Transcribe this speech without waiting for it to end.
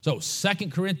So 2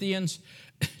 Corinthians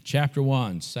chapter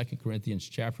 1, 2 Corinthians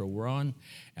chapter 1,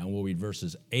 and we'll read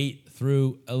verses 8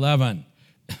 through 11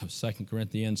 of 2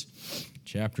 Corinthians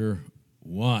chapter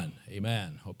 1.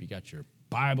 Amen. Hope you got your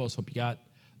Bibles. Hope you got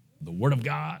the Word of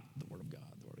God. The Word of God.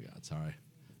 The Word of God. Sorry.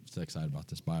 I'm so excited about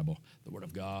this Bible. The Word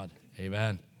of God.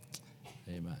 Amen.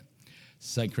 Amen.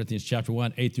 2 Corinthians chapter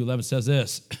 1, 8 through 11 says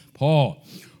this, Paul,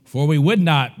 for we would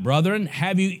not, brethren,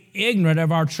 have you ignorant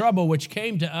of our trouble which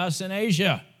came to us in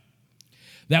Asia,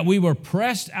 that we were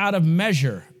pressed out of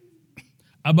measure,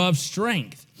 above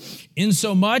strength,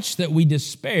 insomuch that we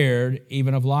despaired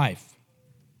even of life.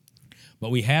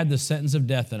 But we had the sentence of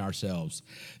death in ourselves,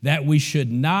 that we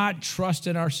should not trust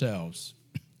in ourselves,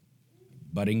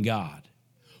 but in God,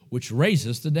 which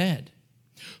raiseth the dead,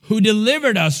 who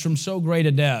delivered us from so great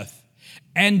a death,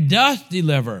 and doth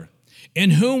deliver,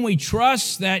 in whom we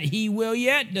trust that he will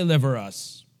yet deliver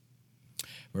us.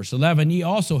 Verse 11, ye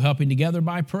also helping together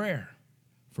by prayer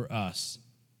for us,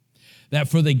 that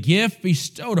for the gift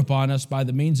bestowed upon us by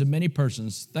the means of many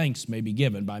persons, thanks may be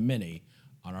given by many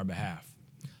on our behalf.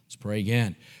 Let's pray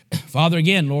again. Father,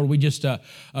 again, Lord, we just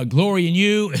glory in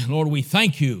you. Lord, we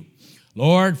thank you,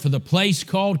 Lord, for the place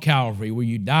called Calvary, where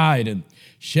you died and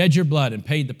shed your blood and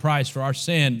paid the price for our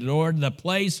sin. Lord, the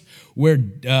place where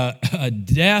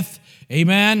death,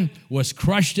 amen, was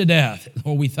crushed to death.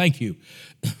 Lord, we thank you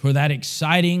for that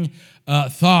exciting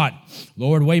thought.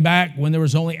 Lord, way back when there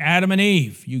was only Adam and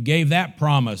Eve, you gave that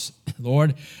promise.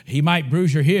 Lord, he might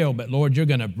bruise your heel, but Lord, you're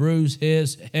going to bruise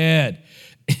his head.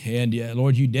 And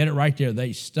Lord, you did it right there.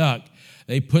 They stuck.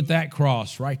 They put that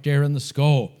cross right there in the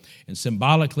skull. And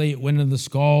symbolically, it went into the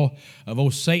skull of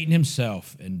old Satan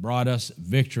himself and brought us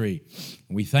victory.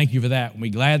 And we thank you for that. And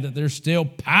we're glad that there's still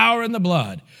power in the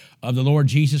blood of the Lord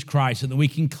Jesus Christ, and that we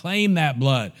can claim that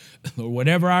blood, Lord,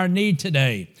 whatever our need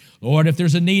today. Lord, if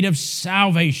there's a need of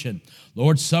salvation,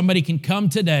 Lord, somebody can come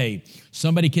today.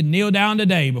 Somebody can kneel down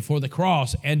today before the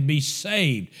cross and be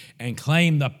saved and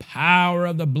claim the power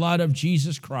of the blood of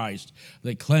Jesus Christ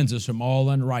that cleanses from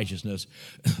all unrighteousness.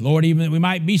 Lord, even that we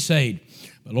might be saved,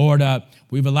 but Lord,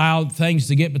 we've allowed things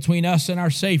to get between us and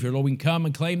our Savior. Lord, we can come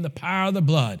and claim the power of the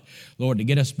blood, Lord, to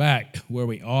get us back where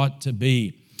we ought to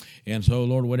be. And so,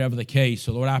 Lord, whatever the case,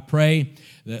 so Lord, I pray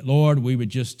that, Lord, we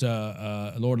would just,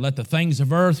 Lord, let the things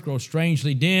of earth grow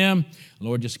strangely dim.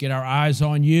 Lord, just get our eyes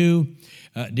on you,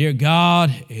 dear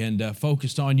God, and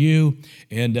focused on you.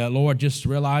 And, Lord, just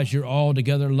realize you're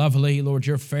altogether lovely. Lord,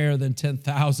 you're fairer than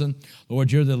 10,000.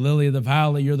 Lord, you're the lily of the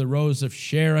valley. You're the rose of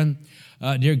Sharon.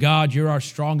 Dear God, you're our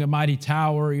strong and mighty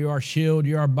tower. You're our shield.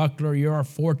 You're our buckler. You're our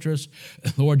fortress.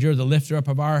 Lord, you're the lifter up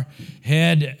of our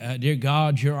head. Dear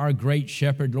God, you're our great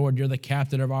shepherd. Lord, you're the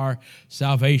captain of our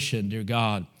salvation. Dear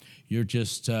God, you're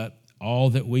just all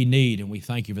that we need, and we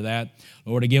thank you for that.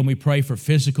 Lord, again, we pray for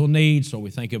physical needs. So we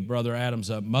think of Brother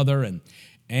Adam's mother and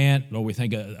aunt. Lord, we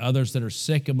think of others that are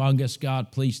sick among us.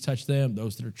 God, please touch them,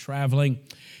 those that are traveling.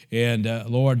 And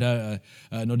Lord,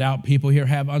 no doubt people here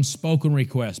have unspoken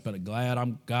requests, but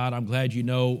I'm glad you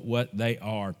know what they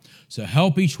are. So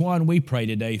help each one, we pray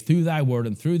today, through thy word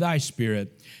and through thy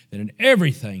spirit, that in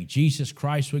everything Jesus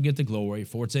Christ will get the glory.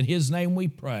 For it's in his name we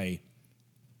pray.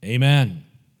 Amen.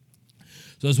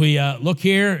 So as we look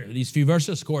here, these few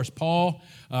verses, of course, Paul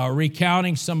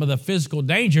recounting some of the physical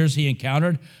dangers he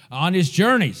encountered on his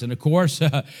journeys. And of course,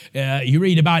 you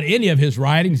read about any of his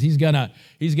writings, he's gonna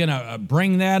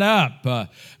bring that up. All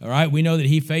right, we know that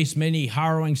he faced many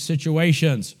harrowing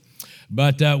situations,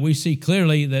 but we see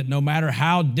clearly that no matter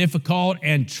how difficult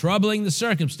and troubling the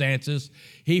circumstances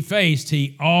he faced,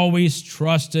 he always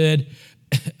trusted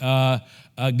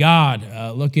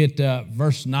God. Look at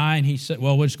verse 9. He said,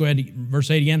 well, we'll just go ahead to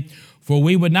verse 8 again. For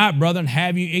we would not, brethren,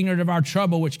 have you ignorant of our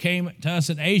trouble which came to us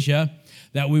in Asia,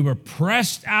 that we were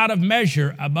pressed out of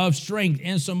measure above strength,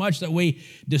 insomuch that we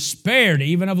despaired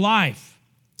even of life.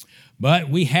 But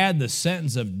we had the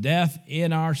sentence of death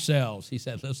in ourselves. He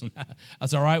said, listen,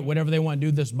 that's all right, whatever they want to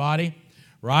do to this body,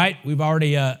 right? We've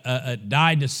already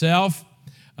died to self.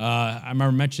 I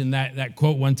remember mentioning that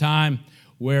quote one time,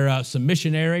 where some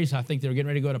missionaries, I think they were getting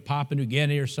ready to go to Papua New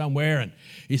Guinea or somewhere, and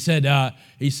he said,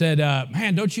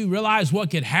 man, don't you realize what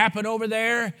could happen over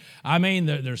there? I mean,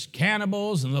 there's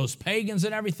cannibals and those pagans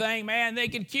and everything. Man, they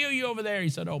could kill you over there. He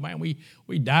said, oh, man,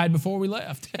 we died before we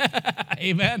left.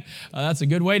 Amen. That's a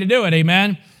good way to do it,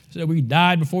 amen. So we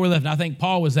died before we left, and I think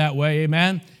Paul was that way,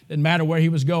 amen. Didn't matter where he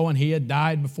was going. He had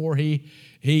died before he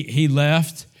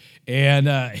left.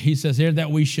 And he says here that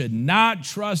we should not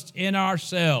trust in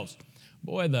ourselves,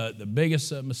 Boy, the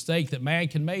biggest mistake that man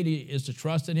can make is to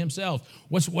trust in himself.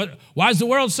 Why is the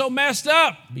world so messed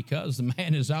up? Because the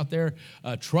man is out there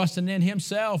trusting in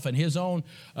himself and his own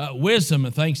wisdom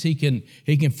and thinks he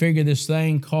can figure this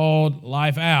thing called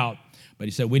life out. But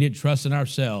he said, we didn't trust in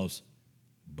ourselves,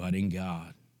 but in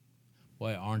God.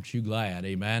 Boy, aren't you glad,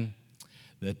 amen,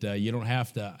 that you don't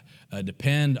have to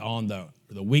depend on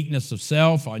the weakness of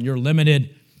self, on your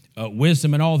limited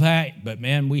wisdom and all that. But,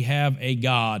 man, we have a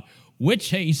God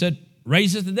which, he said,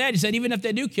 raises the dead. He said, even if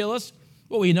they do kill us,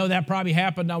 well, we know that probably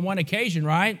happened on one occasion,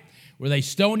 right, where they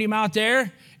stoned him out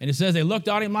there, and it says they looked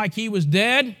on him like he was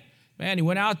dead. Man, he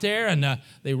went out there, and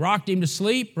they rocked him to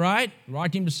sleep, right?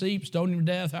 Rocked him to sleep, stoned him to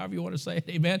death, however you want to say it,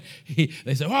 amen.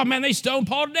 They said, oh, man, they stoned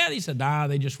Paul to death. He said, nah,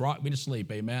 they just rocked me to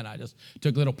sleep, amen. I just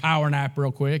took a little power nap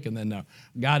real quick and then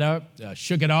got up,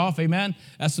 shook it off, amen.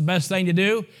 That's the best thing to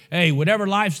do. Hey, whatever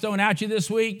life's throwing at you this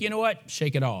week, you know what?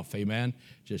 Shake it off, amen.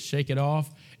 Just shake it off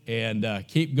and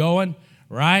keep going,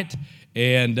 right?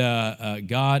 And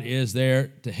God is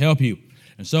there to help you.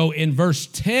 And so in verse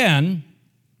 10,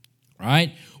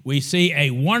 right, we see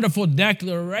a wonderful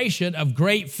declaration of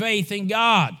great faith in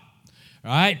God,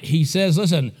 right? He says,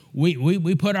 listen,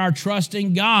 we put our trust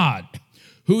in God,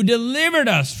 who delivered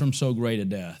us from so great a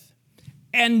death,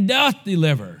 and doth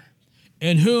deliver,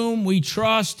 in whom we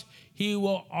trust he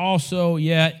will also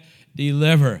yet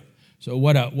deliver. So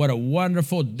what a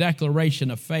wonderful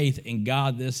declaration of faith in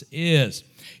God this is.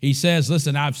 He says,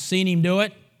 listen, I've seen him do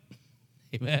it.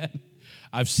 Amen.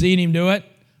 I've seen him do it.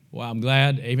 Well, I'm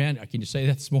glad. Amen. Can you say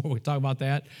that this morning? We'll talk about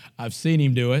that. I've seen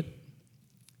him do it.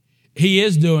 He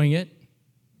is doing it.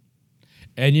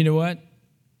 And you know what?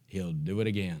 He'll do it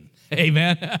again.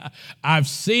 Amen. I've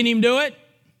seen him do it.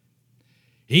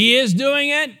 He is doing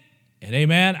it. And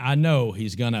amen, I know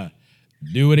he's going to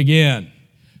do it again.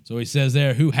 So he says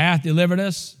there, who hath delivered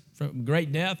us from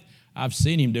great death? I've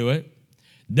seen him do it.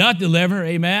 Doth deliver,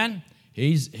 amen.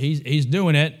 He's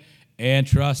doing it, and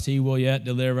trust he will yet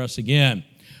deliver us again.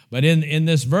 But in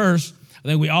this verse, I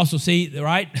think we also see,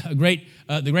 right, the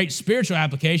great spiritual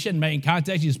application. In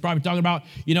context, he's probably talking about,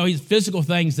 his physical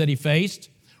things that he faced,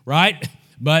 right?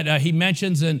 But he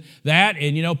mentions in that,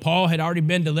 and Paul had already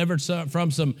been delivered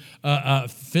from some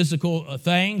physical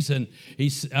things, and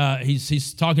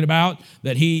he's talking about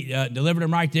that he delivered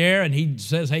him right there, and he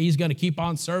says, hey, he's going to keep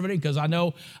on serving him because I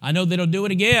know that he'll do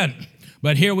it again.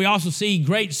 But here we also see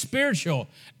great spiritual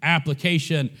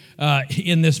application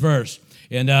in this verse.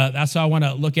 And that's how I want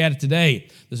to look at it today.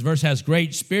 This verse has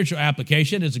great spiritual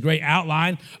application. It's a great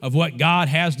outline of what God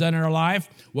has done in our life,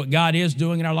 what God is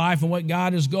doing in our life, and what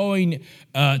God is going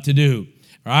to do.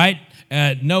 All right?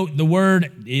 Note the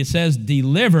word, it says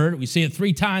delivered. We see it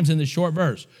 3 times in this short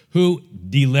verse. Who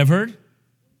delivered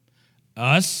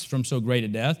us from so great a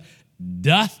death,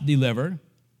 doth deliver,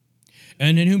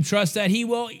 and in whom trust that he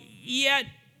will yet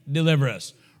deliver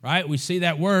us. Right? We see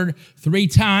that word 3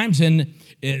 times, and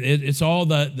it's all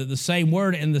the same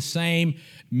word and the same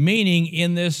meaning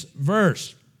in this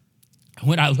verse.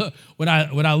 When I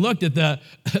looked at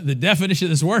the definition of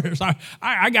this word,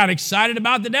 I got excited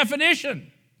about the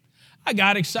definition. I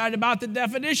got excited about the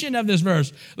definition of this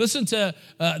verse. Listen to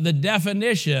the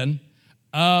definition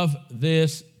of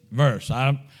this verse.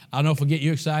 I don't know if it'll get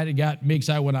you excited. It got me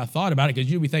excited when I thought about it,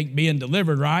 because we think being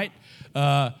delivered, right?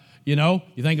 You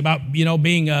think about,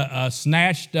 being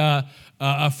snatched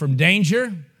from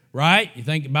danger, right? You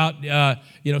think about,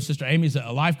 Sister Amy's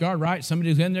a lifeguard, right?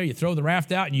 Somebody's in there, you throw the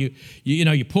raft out, and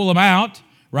you pull them out,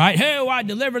 right? Hey, I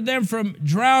delivered them from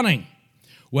drowning.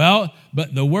 Well,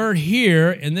 but the word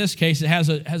here, in this case, it has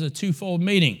a twofold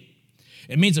meaning.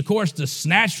 It means, of course, to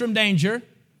snatch from danger.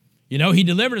 He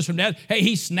delivered us from death. Hey,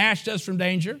 he snatched us from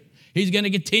danger. He's going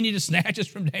to continue to snatch us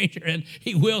from danger, and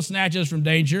he will snatch us from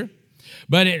danger.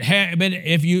 But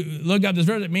if you look up this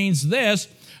verse, it means this,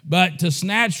 but to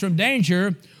snatch from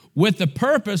danger with the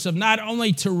purpose of not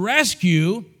only to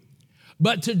rescue,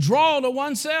 but to draw to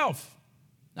oneself.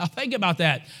 Now think about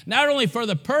that. Not only for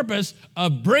the purpose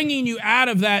of bringing you out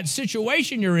of that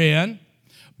situation you're in,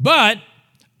 but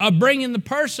of bringing the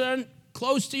person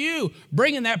close to you,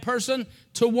 bringing that person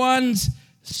to one's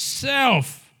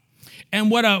self. And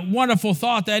what a wonderful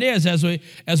thought that is as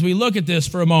we look at this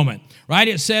for a moment, right?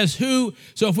 It says who,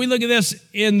 so if we look at this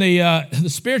in the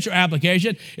spiritual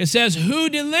application, it says who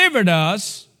delivered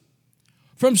us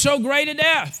from so great a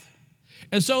death.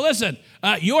 And so listen,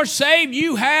 you're saved,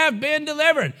 you have been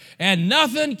delivered, and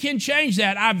nothing can change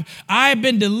that. I've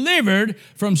been delivered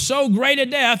from so great a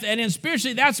death, and in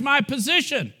spiritually, that's my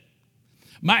position.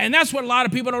 And that's what a lot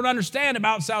of people don't understand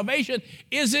about salvation,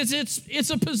 is it's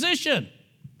a position.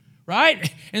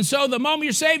 right? And so the moment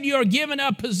you're saved, you are given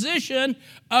a position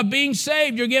of being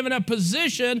saved. You're given a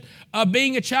position of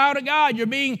being a child of God. You're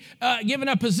being given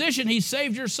a position, he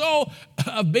saved your soul,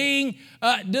 of being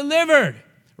delivered,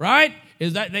 right?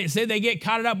 Is that they say they get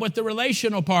caught up with the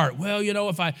relational part. Well,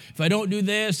 if I don't do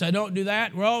this, I don't do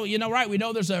that. Well, right, we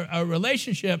know there's a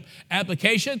relationship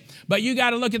application, but you got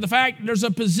to look at the fact there's a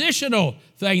positional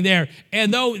thing there.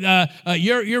 And though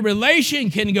your relation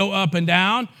can go up and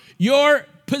down, your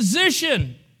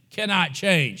position cannot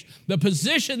change. The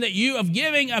position that you of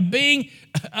giving, of being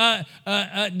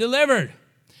delivered.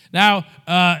 Now,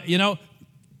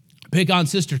 pick on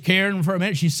Sister Karen for a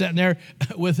minute. She's sitting there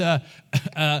with her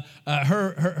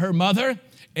mother,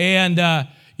 and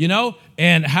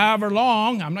and however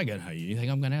long, I'm not going to, you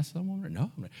think I'm going to ask someone?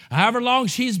 No. However long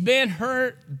she's been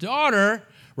her daughter,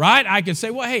 right? I could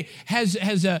say, well, hey,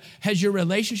 has your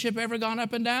relationship ever gone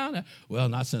up and down? Well,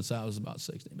 not since I was about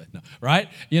 16, but no, right?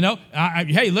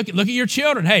 Hey, look at your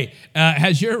children. Hey,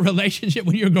 has your relationship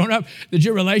when you were growing up, did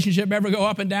your relationship ever go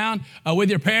up and down with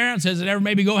your parents? Has it ever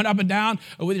maybe going up and down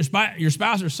with your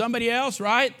spouse or somebody else,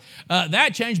 right?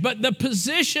 That changed, but the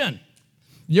position.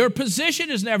 Your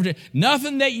position is never changed.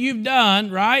 Nothing that you've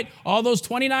done, right, all those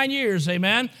 29 years,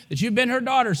 amen, that you've been her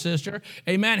daughter, sister,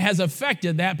 amen, has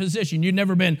affected that position. You've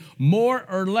never been more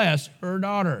or less her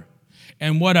daughter.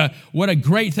 And what a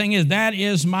great thing is, that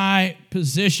is my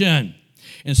position.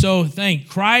 And so think,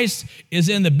 Christ is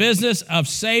in the business of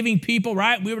saving people,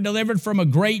 right? We were delivered from a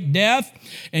great death,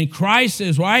 and Christ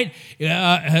is, right,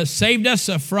 has saved us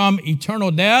from eternal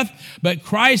death. But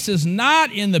Christ is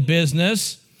not in the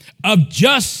business of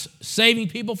just saving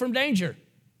people from danger,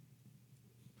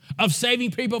 of saving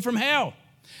people from hell.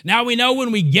 Now we know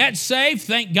when we get saved,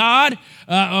 thank God,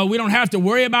 we don't have to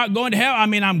worry about going to hell. I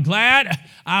mean, I'm glad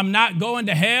I'm not going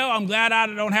to hell. I'm glad I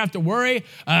don't have to worry,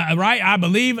 right? I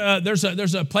believe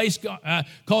there's a place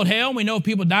called hell. We know if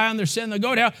people die on their sin, they'll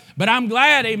go to hell. But I'm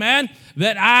glad, amen,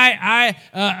 that I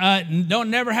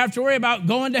don't never have to worry about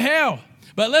going to hell.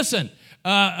 But listen,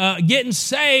 getting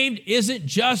saved isn't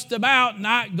just about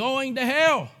not going to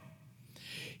hell.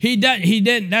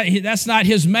 That's not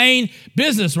his main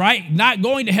business, right? Not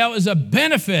going to hell is a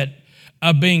benefit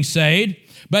of being saved.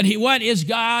 But what is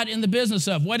God in the business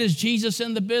of? What is Jesus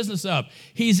in the business of?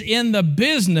 He's in the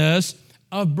business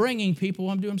of bringing people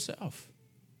unto himself.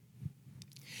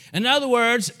 In other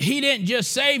words, he didn't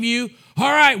just save you.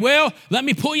 All right, well, let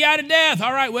me pull you out of death.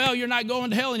 All right, well, you're not going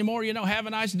to hell anymore. Have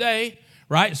a nice day.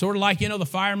 Right? Sort of like, the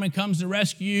fireman comes to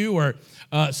rescue you, or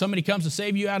somebody comes to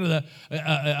save you out of the,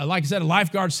 like I said, a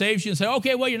lifeguard saves you and say,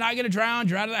 okay, well, you're not going to drown.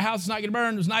 You're out of the house. It's not going to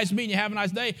burn. It was nice meeting you. Have a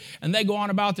nice day. And they go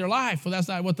on about their life. Well, that's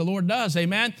not what the Lord does.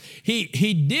 Amen. He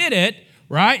did it,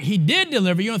 right? He did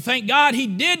deliver you. And thank God he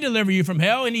did deliver you from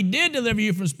hell, and he did deliver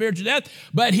you from spiritual death.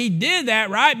 But he did that,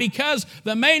 right? Because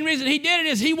the main reason he did it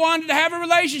is he wanted to have a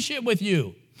relationship with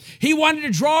you. He wanted to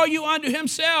draw you unto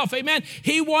himself. Amen.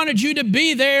 He wanted you to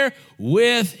be there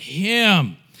with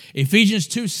him. Ephesians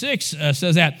 2:6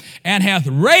 says that, and hath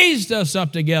raised us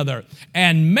up together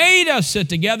and made us sit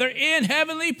together in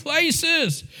heavenly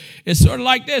places. It's sort of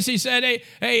like this. He said,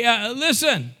 hey,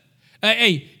 listen.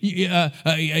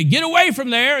 Get away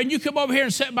from there and you come over here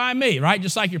and sit by me, right?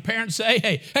 Just like your parents say,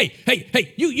 hey,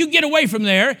 you get away from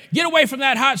there. Get away from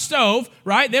that hot stove,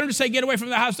 right? They don't just say get away from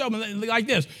that hot stove like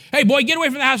this. Hey, boy, get away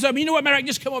from the hot stove. You know what, Mary?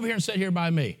 Just come over here and sit here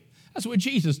by me. That's what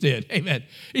Jesus did. Amen.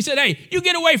 He said, hey, you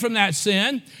get away from that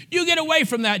sin. You get away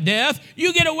from that death.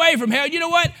 You get away from hell. You know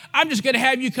what? I'm just going to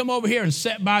have you come over here and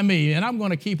sit by me, and I'm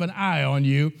going to keep an eye on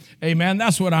you. Amen.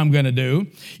 That's what I'm going to do.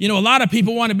 A lot of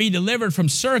people want to be delivered from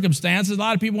circumstances. A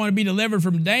lot of people want to be delivered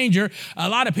from danger. A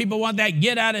lot of people want that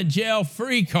get out of jail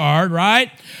free card,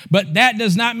 right? But that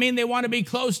does not mean they want to be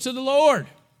close to the Lord.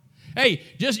 Hey,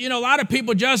 a lot of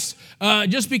people just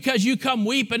because you come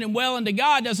weeping and wailing to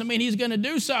God doesn't mean he's going to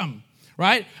do something,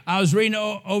 right? I was reading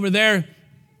over there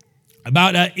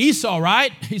about Esau,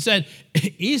 right? He said,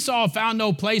 Esau found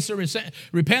no place to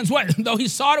repent. What? Though he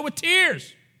sought it with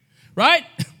tears, right?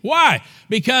 Why?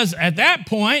 Because at that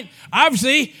point,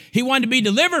 obviously, he wanted to be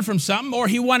delivered from something, or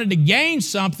he wanted to gain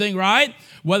something, right?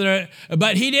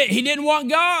 But he didn't want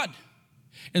God.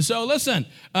 And so, listen,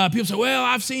 people say, well,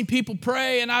 I've seen people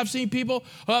pray and I've seen people,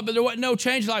 but there wasn't no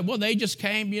change. Like, well, they just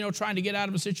came, trying to get out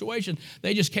of a situation.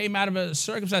 They just came out of a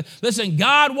circumstance. Listen,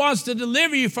 God wants to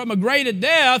deliver you from a greater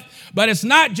death, but it's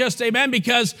not just, amen,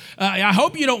 because I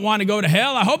hope you don't want to go to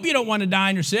hell. I hope you don't want to die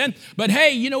in your sin. But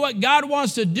hey, you know what God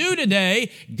wants to do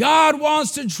today? God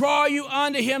wants to draw you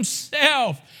unto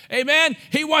himself. Amen.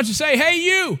 He wants to say, hey,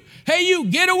 you,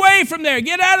 get away from there.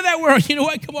 Get out of that world. You know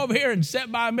what? Come over here and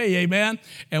sit by me. Amen.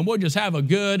 And we'll just have a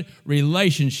good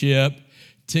relationship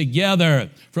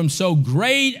together from so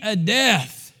great a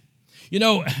death. You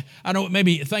know, I don't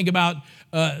maybe think about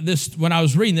this. When I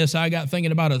was reading this, I got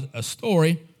thinking about a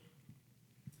story.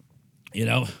 You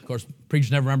know, of course,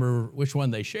 preachers never remember which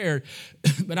one they shared,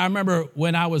 but I remember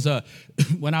when I was a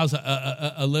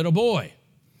little boy,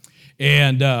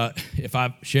 and if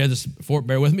I shared this before,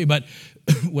 bear with me. But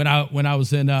when I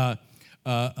was in, I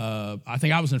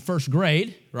think I was in first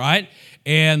grade, right?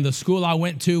 And the school I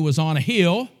went to was on a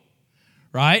hill,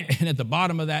 right? And at the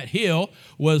bottom of that hill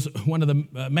was one of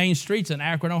the main streets in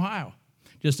Akron, Ohio.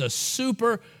 Just a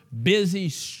super busy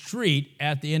street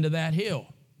at the end of that hill.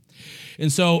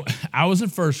 And so I was in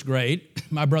first grade.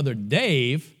 My brother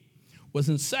Dave was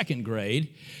in second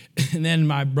grade. And then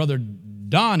my brother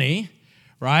Donnie,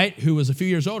 right, who was a few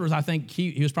years older, I think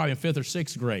he was probably in fifth or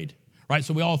sixth grade, right?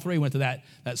 So we all three went to that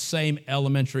same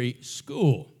elementary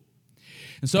school.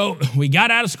 And so we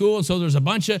got out of school, and so there's a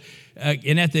bunch of,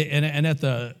 and at the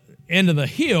end of the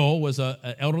hill was an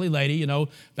elderly lady. You know,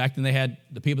 back then they had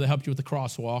the people that helped you with the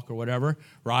crosswalk or whatever,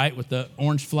 right, with the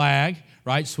orange flag,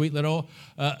 right, sweet little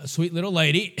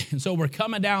lady. And so we're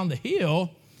coming down the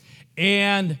hill,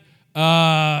 and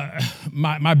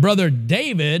my brother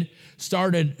David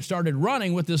started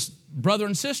running with this brother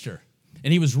and sister,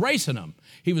 and he was racing them.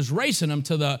 He was racing them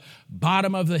to the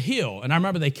bottom of the hill. And I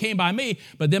remember they came by me,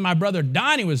 but then my brother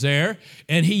Donnie was there,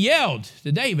 and he yelled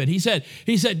to David. He said,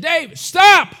 Dave,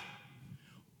 stop!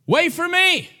 Wait for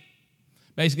me.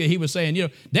 Basically, he was saying, you know,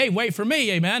 Dave, wait for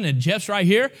me, amen. And Jeff's right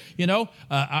here, you know,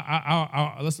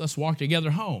 let's walk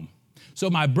together home. So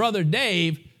my brother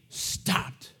Dave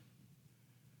stopped.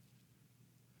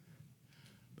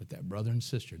 But that brother and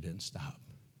sister didn't stop.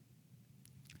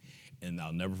 And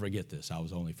I'll never forget this.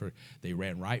 They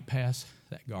ran right past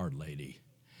that guard lady,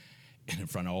 and in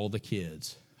front of all the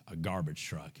kids, a garbage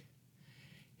truck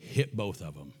hit both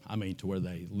of them. I mean, to where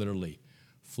they literally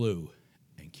flew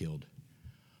and killed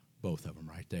both of them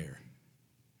right there.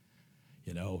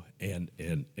 You know, and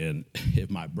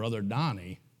if my brother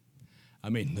Donnie, I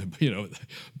mean, you know,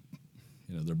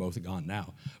 they're both gone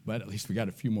now, but at least we got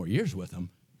a few more years with them.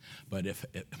 But if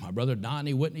my brother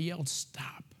Donnie wouldn't have yelled,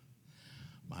 stop,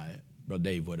 my brother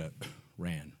Dave would have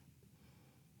ran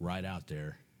right out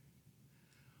there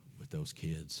with those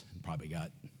kids and probably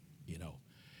got, you know,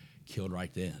 killed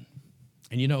right then.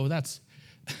 And you know, that's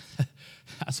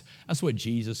what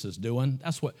Jesus is doing.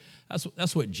 That's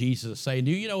what Jesus is saying.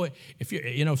 Do you know what?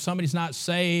 If somebody's not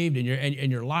saved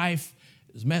and your life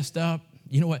is messed up,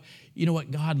 you know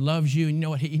what? God loves you. And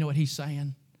you know what He's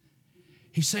saying?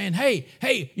 He's saying,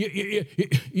 hey,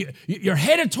 you're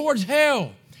headed towards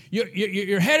hell.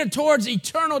 You're headed towards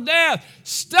eternal death.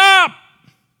 Stop.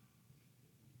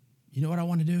 You know what I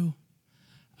want to do?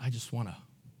 I just want to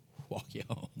walk you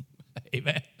home.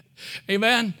 Amen.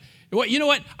 Amen. You know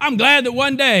what? I'm glad that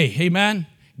one day, amen,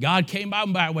 God came by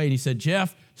my way and He said,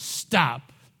 Jeff,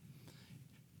 stop.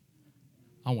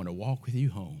 I want to walk with you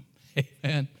home.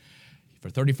 Amen. For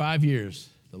 35 years,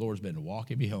 the Lord's been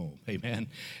walking me home. Amen.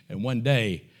 And one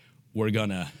day we're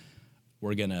gonna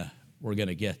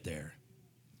get there.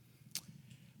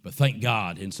 But thank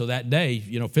God. And so that day,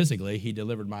 you know, physically, He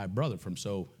delivered my brother from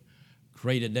so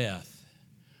great a death.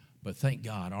 But thank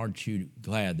God, aren't you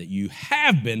glad that you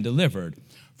have been delivered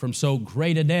from so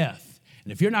great a death?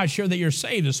 And if you're not sure that you're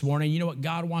saved this morning, you know what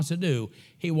God wants to do?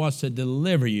 He wants to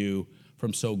deliver you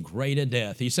from so great a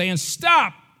death. He's saying,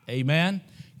 stop. Amen.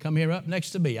 Come here up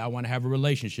next to me. I want to have a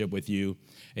relationship with you.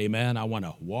 Amen. I want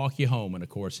to walk you home. And of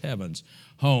course, heaven's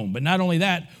home. But not only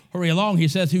that, hurry along. He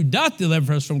says, who doth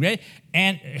deliver us from great,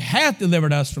 and hath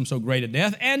delivered us from so great a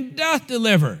death, and doth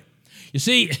deliver. You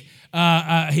see,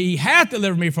 He hath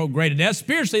delivered me from great a death.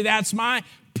 Spiritually, that's my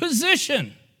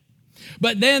position.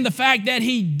 But then the fact that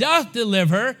He doth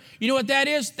deliver, you know what that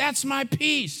is? That's my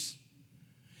peace.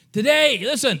 Today,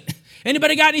 listen,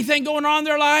 anybody got anything going on in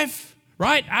their life?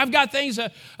 Right? I've got things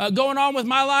going on with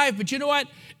my life, but you know what?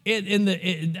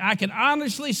 I can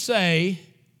honestly say,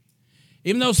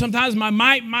 even though sometimes my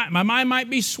mind might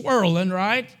be swirling,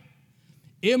 right?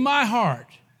 In my heart,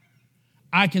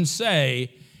 I can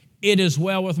say, it is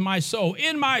well with my soul.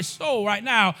 In my soul right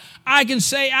now, I can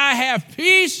say I have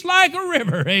peace like a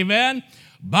river, amen,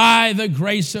 by the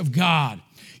grace of God.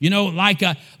 You know, like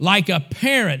a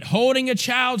parent holding a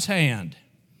child's hand,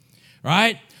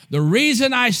 right? The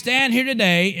reason I stand here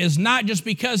today is not just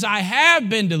because I have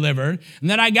been delivered and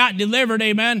that I got delivered,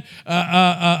 amen,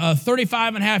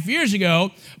 35 and a half years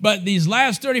ago, but these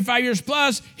last 35 years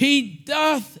plus, He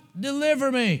doth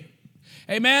deliver me.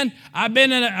 Amen. I've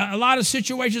been in a lot of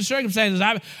situations, circumstances.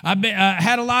 I've been,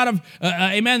 had a lot of,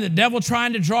 amen, the devil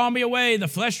trying to draw me away, the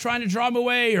flesh trying to draw me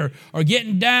away, or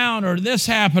getting down, or this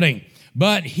happening.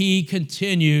 but he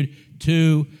continued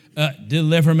to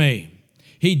deliver me.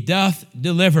 He doth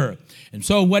deliver. And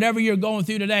so whatever you're going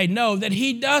through today, know that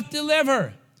he doth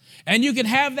deliver. And you can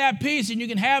have that peace and you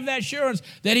can have that assurance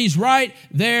that he's right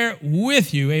there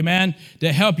with you, amen,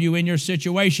 to help you in your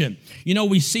situation. You know,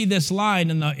 we see this line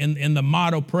in the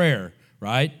model prayer,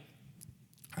 right?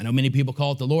 I know many people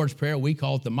call it the Lord's Prayer. We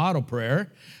call it the model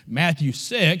prayer, Matthew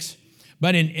 6.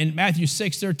 But in Matthew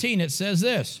 6:13, it says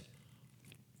this,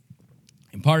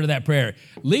 in part of that prayer,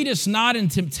 lead us not in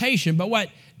temptation, but what?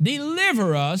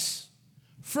 Deliver us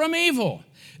from evil.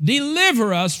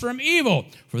 Deliver us from evil.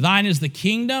 For thine is the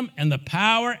kingdom and the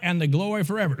power and the glory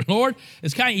forever. Lord,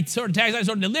 it's kind of, he sort of tags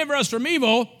on, deliver us from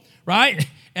evil, right?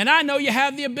 And I know you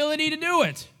have the ability to do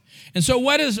it. And so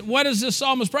what is this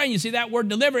psalmist praying? You see that word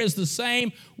deliver is the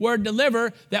same word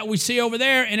deliver that we see over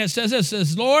there. And it says this, it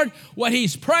says, Lord, what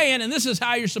he's praying, and this is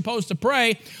how you're supposed to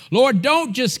pray, Lord,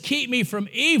 don't just keep me from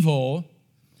evil,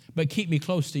 but keep me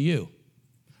close to you.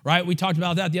 Right? We talked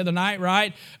about that the other night,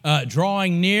 right?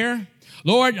 Drawing near.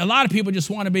 Lord, a lot of people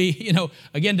just want to be,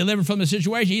 again, delivered from the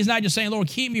situation. He's not just saying, Lord,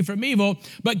 keep me from evil,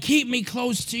 but keep me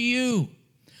close to you.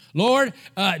 Lord,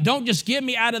 don't just get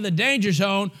me out of the danger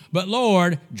zone, but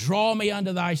Lord, draw me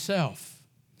unto thyself.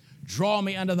 Draw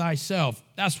me unto thyself.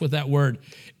 That's what that word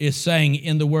is saying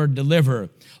in the word deliver.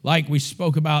 Like we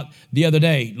spoke about the other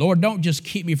day. Lord, don't just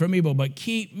keep me from evil, but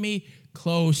keep me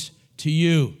close to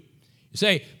you. You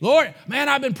say, Lord, man,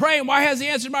 I've been praying. Why hasn't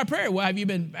he answered my prayer? Well, have you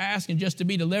been asking just to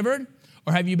be delivered?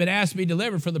 Or have you been asked to be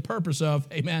delivered for the purpose of,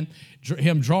 amen,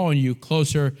 him drawing you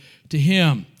closer to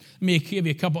him? Let me give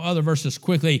you a couple other verses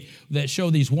quickly that show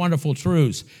these wonderful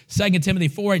truths. 2 Timothy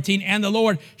 4:18, and the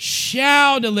Lord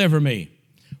shall deliver me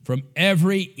from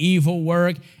every evil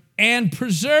work and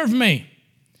preserve me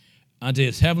unto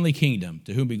his heavenly kingdom,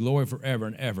 to whom be glory forever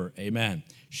and ever. Amen.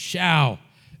 Shall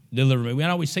deliver me. We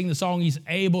know we sing the song, he's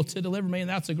able to deliver me, and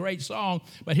that's a great song.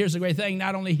 But here's the great thing,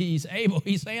 not only he's able,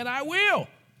 he's saying, I will.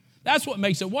 That's what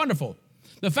makes it wonderful.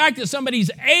 The fact that somebody's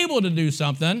able to do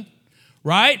something,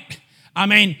 right? I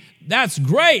mean, that's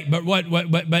great, but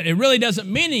but it really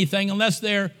doesn't mean anything unless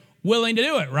they're willing to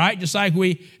do it, right? Just like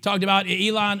we talked about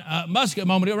Elon Musk a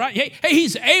moment ago, right? Hey,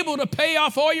 he's able to pay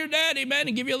off all your debt, amen,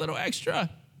 and give you a little extra.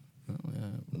 Oh,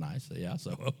 yeah, nice, yeah.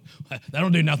 So that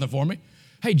don't do nothing for me.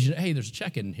 Hey, there's a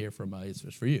check in here from it's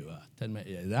for you. 10 minutes.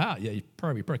 Yeah, you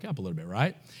probably perk up a little bit,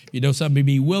 right? You know, somebody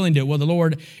be willing to. Well, the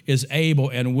Lord is able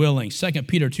and willing. 2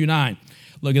 Peter 2:9.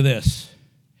 Look at this.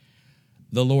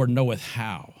 The Lord knoweth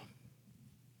how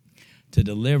to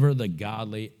deliver the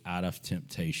godly out of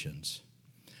temptations.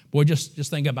 Boy, just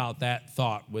think about that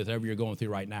thought, whatever you're going through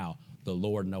right now. The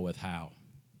Lord knoweth how.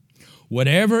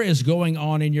 Whatever is going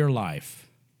on in your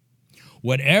life,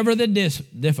 whatever the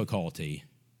difficulty,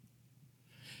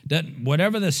 that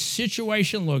whatever the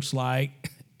situation looks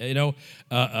like,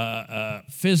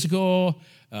 physical,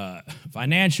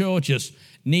 financial, just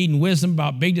needing wisdom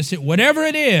about big decisions, whatever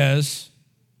it is,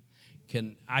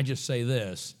 can I just say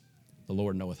this? The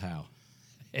Lord knoweth how.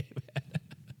 Amen.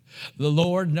 The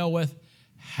Lord knoweth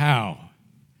how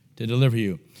to deliver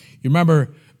you. You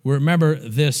remember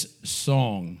this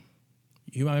song.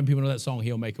 You might people know that song,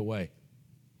 He'll Make a Way.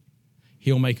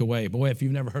 He'll make a way. Boy, if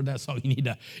you've never heard that song, you need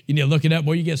to look it up.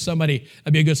 Boy, you get somebody,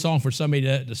 that'd be a good song for somebody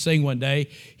to sing one day.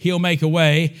 He'll make a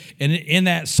way. And in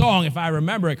that song, if I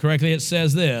remember it correctly, it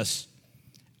says this,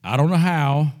 I don't know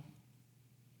how.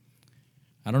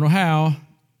 I don't know how.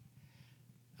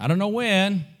 I don't know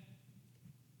when,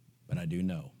 but I do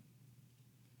know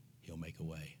He'll make a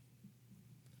way.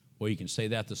 Well, you can say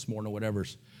that this morning,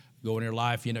 whatever's going in your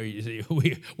life.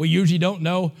 We usually don't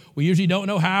know. We usually don't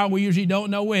know how. We usually don't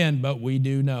know when, but we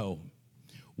do know.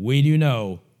 We do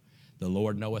know the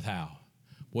Lord knoweth how.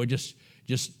 Boy,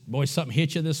 boy, something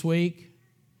hit you this week.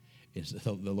 It's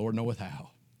the Lord knoweth how.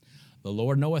 The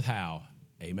Lord knoweth how.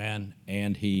 Amen.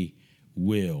 And He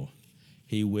will.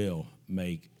 He will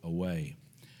make a way.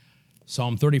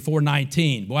 Psalm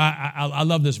 34:19. Boy, I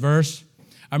love this verse.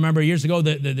 I remember years ago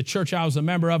the church I was a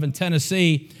member of in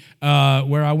Tennessee,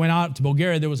 where I went out to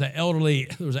Bulgaria. There was an elderly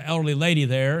lady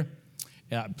there.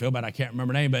 I feel bad I can't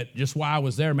remember her name, but just while I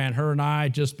was there, man, her and I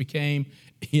just became,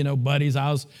 buddies.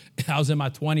 I was in my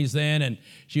 20s then, and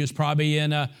she was probably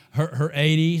in her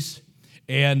 80s,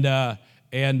 and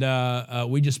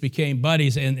we just became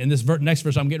buddies. And this next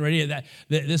verse I'm getting ready to,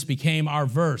 this became our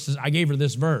verse. I gave her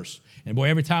this verse, and boy,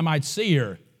 every time I'd see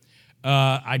her,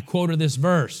 I'd quote her this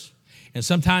verse. And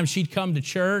sometimes she'd come to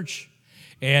church,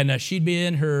 and she'd be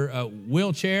in her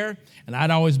wheelchair, and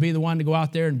I'd always be the one to go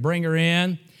out there and bring her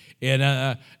in.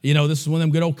 And, this is one of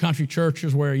them good old country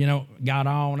churches where, got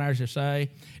on, as you say.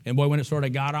 And boy, when it sort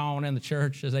of got on in the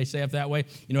church, as they say up that way,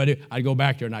 I'd go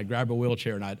back there and I'd grab a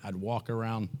wheelchair and I'd walk her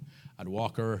around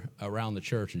the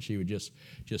church, and she would just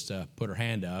put her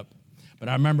hand up. But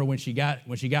I remember when she got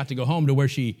to go home to where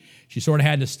she sort of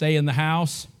had to stay in the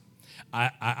house,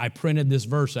 I printed this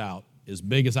verse out as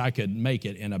big as I could make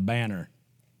it in a banner.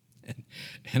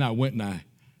 And I went and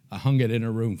I hung it in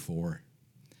her room for her.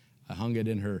 I hung it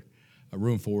in her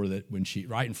room for her, that when she,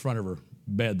 right in front of her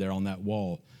bed there on that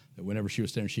wall, that whenever she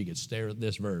was staring, she could stare at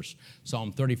this verse,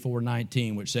 Psalm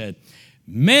 34:19, which said,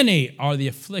 "Many are the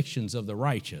afflictions of the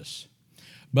righteous,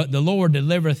 but the Lord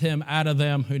delivereth him out of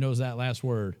them." Who knows that last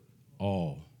word?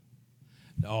 All.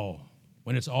 All.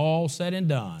 When it's all said and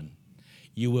done,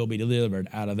 you will be delivered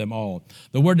out of them all.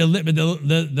 The word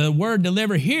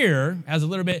deliver here has a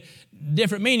little bit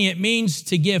different meaning. It means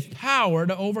to give power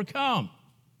to overcome.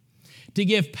 To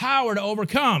give power to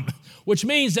overcome, which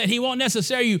means that he won't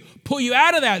necessarily pull you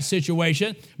out of that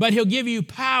situation, but he'll give you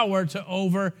power to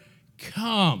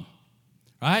overcome.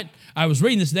 Right? I was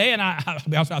reading this today, and I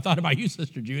thought about you,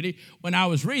 Sister Judy, when I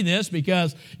was reading this,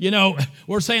 because,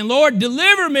 we're saying, Lord,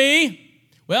 deliver me.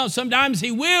 Well, sometimes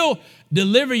he will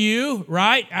deliver you,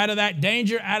 right, out of that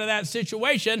danger, out of that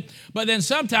situation. But then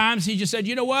sometimes he just said,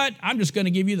 you know what? I'm just going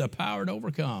to give you the power to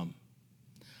overcome.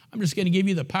 I'm just going to give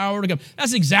you the power to come.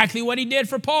 That's exactly what he did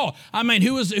for Paul. I mean,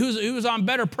 who was on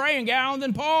better praying ground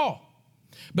than Paul?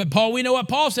 But Paul, we know what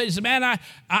Paul said. He said, man,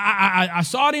 I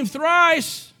sought him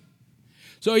thrice.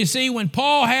 So you see, when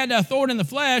Paul had a thorn in the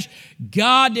flesh,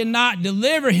 God did not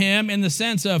deliver him in the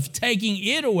sense of taking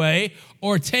it away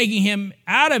or taking him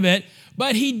out of it,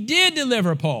 but he did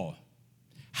deliver Paul.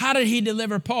 How did he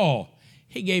deliver Paul?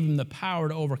 He gave him the power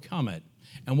to overcome it.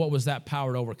 And what was that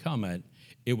power to overcome it?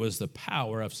 It was the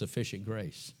power of sufficient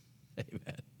grace.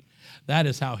 Amen. That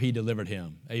is how he delivered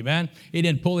him. Amen. He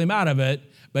didn't pull him out of it,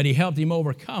 but he helped him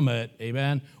overcome it.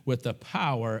 Amen. With the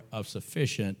power of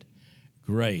sufficient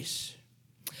grace.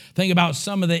 Think about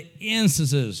some of the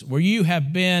instances where you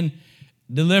have been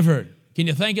delivered. Can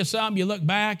you think of some? You look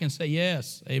back and say,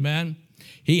 yes, amen.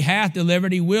 He hath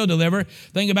delivered, he will deliver.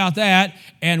 Think about that.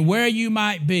 And where you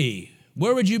might be.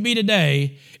 Where would you be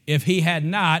today if he had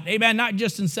not, amen, not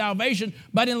just in salvation,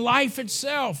 but in life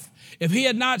itself? If he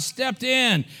had not stepped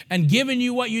in and given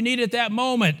you what you needed at that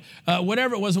moment,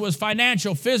 whatever it was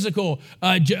financial, physical,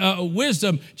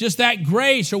 wisdom, just that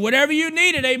grace or whatever you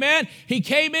needed, amen. He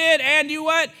came in and you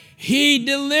what? He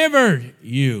delivered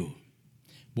you.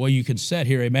 Boy, you can sit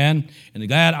here, amen. And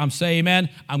glad I'm saying, amen,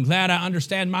 I'm glad I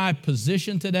understand my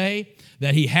position today,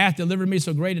 that he hath delivered me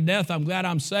so great a death. I'm glad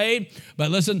I'm saved.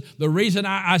 But listen, the reason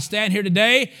I stand here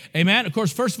today, amen, of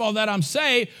course, first of all, that I'm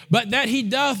saved, but that he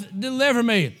doth deliver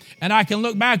me. And I can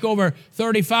look back over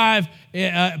 35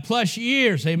 plus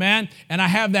years, amen, and I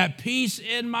have that peace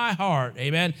in my heart,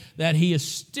 amen, that he is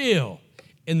still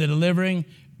in the delivering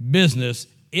business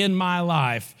in my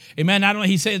life. Amen. Not only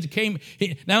he said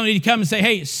not only did he come and say,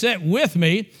 hey, sit with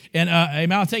me, and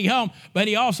amen, I'll take you home, but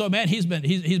he also, man, he's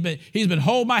been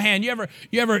holding my hand. You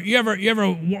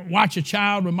ever watch a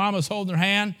child when mama's holding their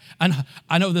hand? And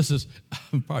I know this is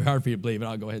probably hard for you to believe, and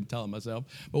I'll go ahead and tell it myself.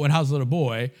 But when I was a little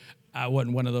boy, I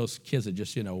wasn't one of those kids that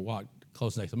just, walked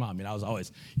close next to mom. I was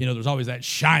always, there's always that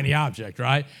shiny object,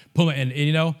 right? And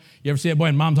you ever see that boy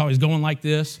and mom's always going like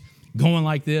this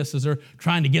as they're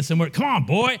trying to get somewhere. Come on,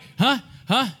 boy. Huh?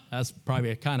 That's probably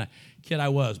a kind of kid I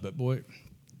was, but boy,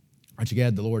 aren't you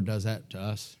glad the Lord does that to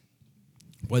us?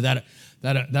 Boy,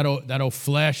 that old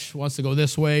flesh wants to go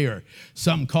this way, or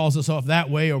something calls us off that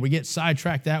way, or we get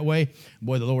sidetracked that way.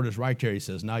 Boy, the Lord is right there. He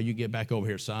says, now you get back over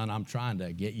here, son. I'm trying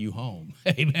to get you home.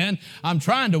 Amen. I'm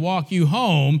trying to walk you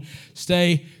home.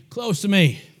 Stay close to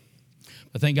me.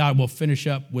 But thank God we'll finish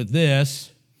up with this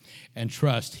and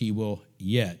trust he will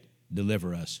yet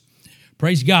deliver us.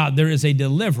 Praise God, there is a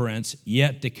deliverance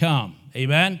yet to come.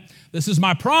 Amen. This is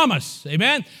my promise.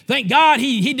 Amen. Thank God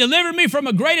he delivered me from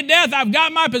a greater death. I've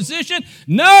got my position.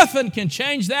 Nothing can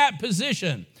change that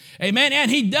position. Amen.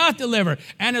 And he doth deliver.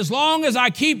 And as long as I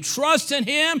keep trusting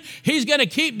him, he's going to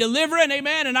keep delivering.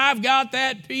 Amen. And I've got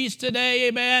that peace today.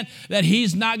 Amen. That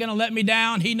he's not going to let me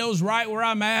down. He knows right where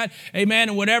I'm at. Amen.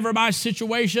 And whatever my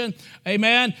situation,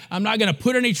 amen, I'm not going to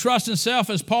put any trust in self,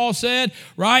 as Paul said,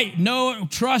 right? No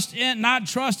trust not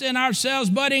trust in ourselves,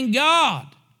 but in God.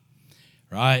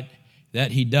 Right?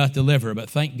 That he doth deliver. But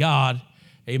thank God,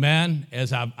 amen,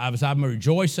 as I'm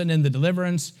rejoicing in the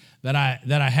deliverance that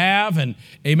I have, and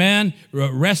amen,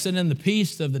 resting in the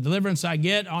peace of the deliverance I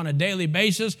get on a daily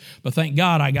basis. But thank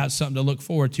God I got something to look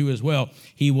forward to as well.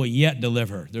 He will yet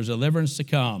deliver. There's deliverance to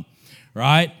come,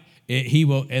 right? He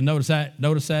will, and notice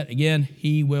that again,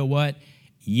 he will what?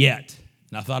 Yet.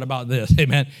 And I thought about this,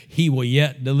 amen. He will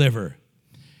yet deliver.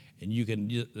 And you can,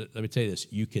 let me tell you this,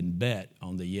 you can bet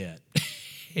on the yet.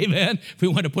 Amen. If we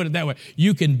want to put it that way,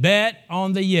 you can bet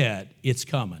on the yet. It's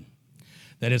coming.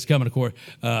 That it's coming. Of course,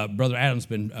 Brother Adam's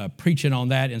been preaching on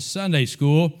that in Sunday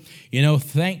school. You know,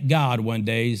 thank God one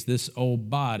day this old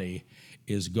body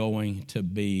is going to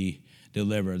be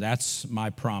delivered. That's my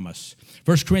promise.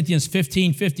 1 Corinthians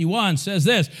 15:51 says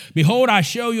this, behold, I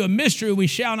show you a mystery. We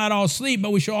shall not all sleep,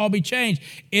 but we shall all be changed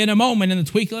in a moment, in the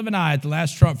twinkling of an eye, at the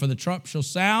last trump. For the trump shall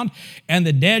sound, and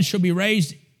the dead shall be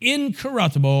raised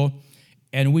incorruptible,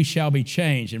 and we shall be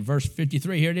changed. In verse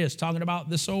 53, here it is, talking about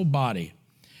this old body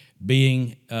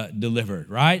being delivered,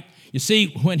 right? You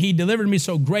see, when he delivered me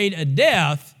so great a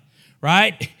death,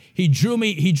 right, he drew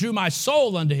my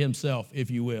soul unto himself, if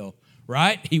you will,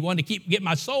 right? He wanted to get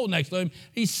my soul next to him.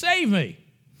 He saved me.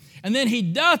 And then he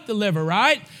doth deliver,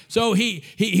 right? So he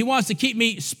wants to keep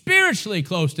me spiritually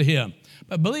close to him.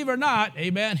 But believe it or not,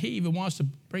 amen, he even wants to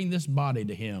bring this body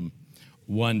to him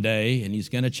one day, and he's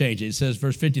going to change it. It says,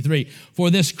 verse 53, for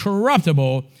this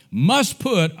corruptible must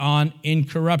put on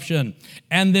incorruption,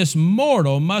 and this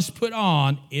mortal must put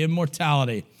on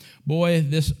immortality. Boy,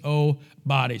 this old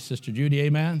body, Sister Judy,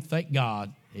 amen, thank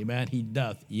God, amen, he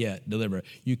doth yet deliver.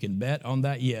 You can bet on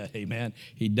that yet, amen,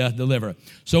 he doth deliver.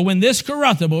 So when this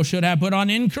corruptible should have put on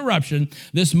incorruption,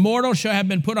 this mortal shall have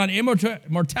been put on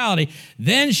immortality,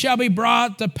 then shall be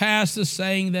brought to pass the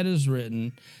saying that is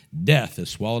written, death is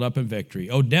swallowed up in victory.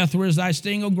 O death, where is thy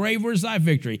sting? O grave, where is thy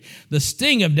victory? The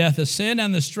sting of death is sin,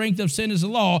 and the strength of sin is the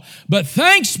law. But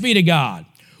thanks be to God,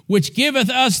 which giveth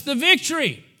us the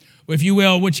victory, if you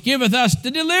will, which giveth us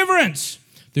the deliverance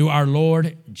through our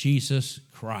Lord Jesus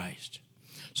Christ.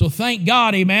 So thank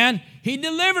God, amen. He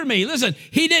delivered me. Listen,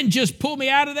 he didn't just pull me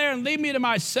out of there and leave me to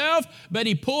myself, but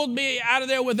he pulled me out of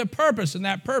there with a purpose, and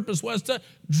that purpose was to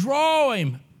draw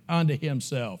him unto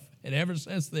himself. And ever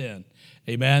since then,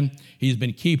 amen, he's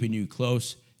been keeping you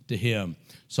close to him.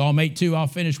 Psalm 8:2, I'll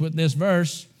finish with this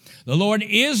verse. The Lord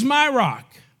is my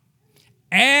rock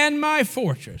and my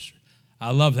fortress.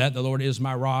 I love that. The Lord is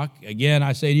my rock. Again,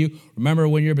 I say to you, remember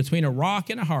when you're between a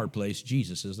rock and a hard place,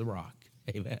 Jesus is the rock.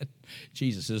 Amen.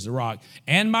 Jesus is the rock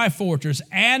and my fortress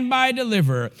and my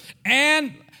deliverer.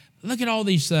 And look at all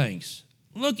these things.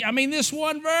 Look, I mean, this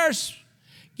one verse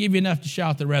give you enough to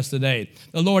shout the rest of the day.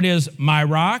 The Lord is my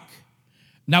rock.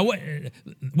 Now,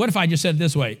 what if I just said it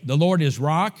this way? The Lord is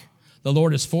rock. The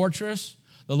Lord is fortress.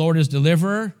 The Lord is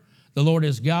deliverer. The Lord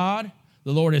is God.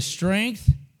 The Lord is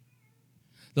strength.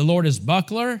 The Lord is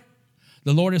buckler.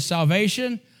 The Lord is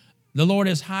salvation. The Lord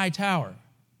is high tower.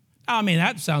 I mean,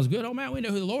 that sounds good. Oh, man, we know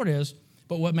who the Lord is.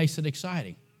 But what makes it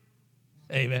exciting?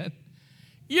 Amen.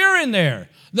 You're in there.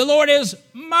 The Lord is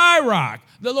my rock.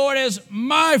 The Lord is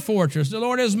my fortress. The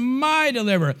Lord is my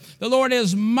deliverer. The Lord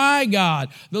is my God.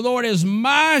 The Lord is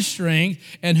my strength,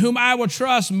 in whom I will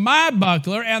trust, my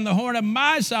buckler and the horn of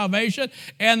my salvation,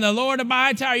 and the Lord of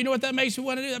my tower. You know what that makes me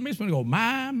want to do? That makes me want to go,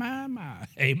 my.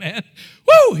 Amen.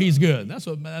 Woo, he's good. That's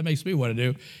what that makes me want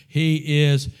to do. He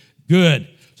is good.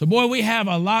 So, boy, we have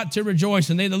a lot to rejoice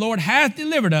in. The Lord hath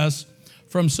delivered us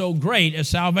from so great a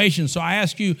salvation. So I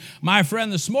ask you, my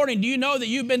friend, this morning, do you know that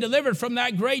you've been delivered from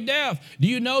that great death? Do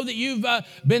you know that you've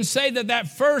been saved, that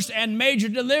first and major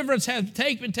deliverance has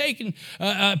taken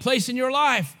place in your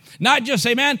life? Not just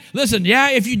say, man, listen, yeah,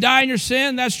 if you die in your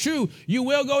sin, that's true. You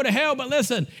will go to hell. But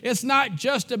listen, it's not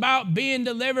just about being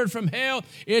delivered from hell.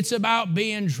 It's about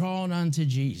being drawn unto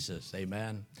Jesus.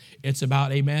 Amen. It's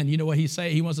about, amen. You know what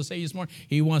he wants to say this morning?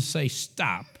 He wants to say,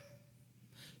 stop.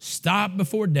 Stop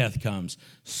before death comes.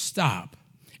 Stop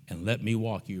and let me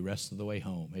walk you the rest of the way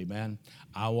home. Amen.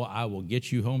 I will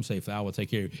get you home safely. I will take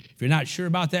care of you. If you're not sure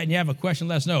about that and you have a question,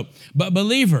 let us know. But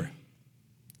believer,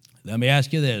 let me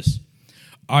ask you this.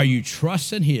 Are you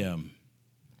trusting him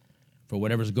for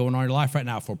whatever's going on in your life right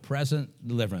now, for present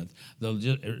deliverance?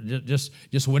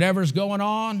 Just whatever's going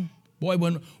on. Boy,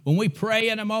 when we pray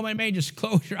in a moment, man, just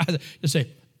close your eyes.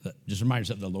 Just remind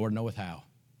yourself, the Lord knoweth how.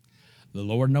 The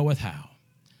Lord knoweth how.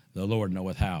 The Lord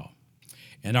knoweth how.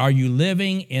 And are you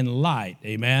living in light,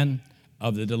 amen,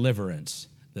 of the deliverance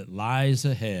that lies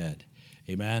ahead,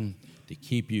 amen, to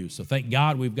keep you? So thank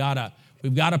God we've got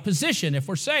a position. If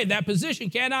we're saved, that position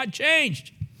cannot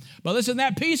change. But listen,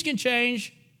 that peace can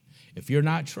change if you're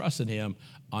not trusting him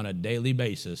on a daily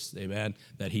basis, amen,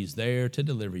 that he's there to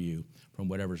deliver you from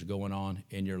whatever's going on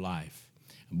in your life.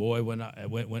 And boy, when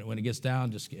it gets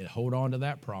down, just hold on to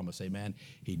that promise, amen.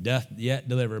 He doth yet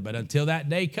deliver. But until that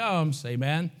day comes,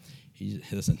 amen,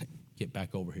 listen, get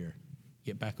back over here.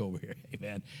 Get back over here,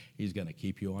 amen. He's going to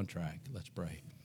keep you on track. Let's pray.